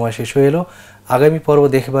আজকের সময় শেষ হয়ে এলো। আগামী পর্ব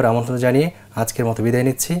দেখবার আমন্ত্রণ জানিয়ে আজকের মতো বিদায়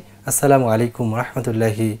নিচ্ছি। আসসালামু আলাইকুম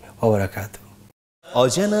রাহমাতুল্লাহি ওয়া বারাকাতুহু।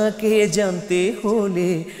 অজানাকে জানতে হলে,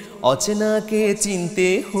 অচেনাকে চিনতে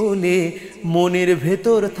হলে মনের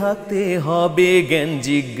ভেতর থাকতে হবে জ্ঞান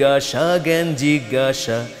জিজ্ঞাসা, জ্ঞান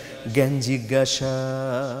জিজ্ঞাসা, জ্ঞান জিজ্ঞাসা।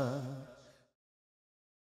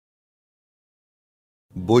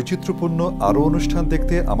 বৈচিত্র্যপূর্ণ আরও অনুষ্ঠান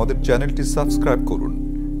দেখতে আমাদের চ্যানেলটি সাবস্ক্রাইব করুন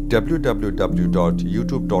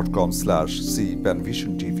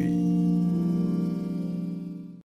www.youtube.com/cpanvision TV।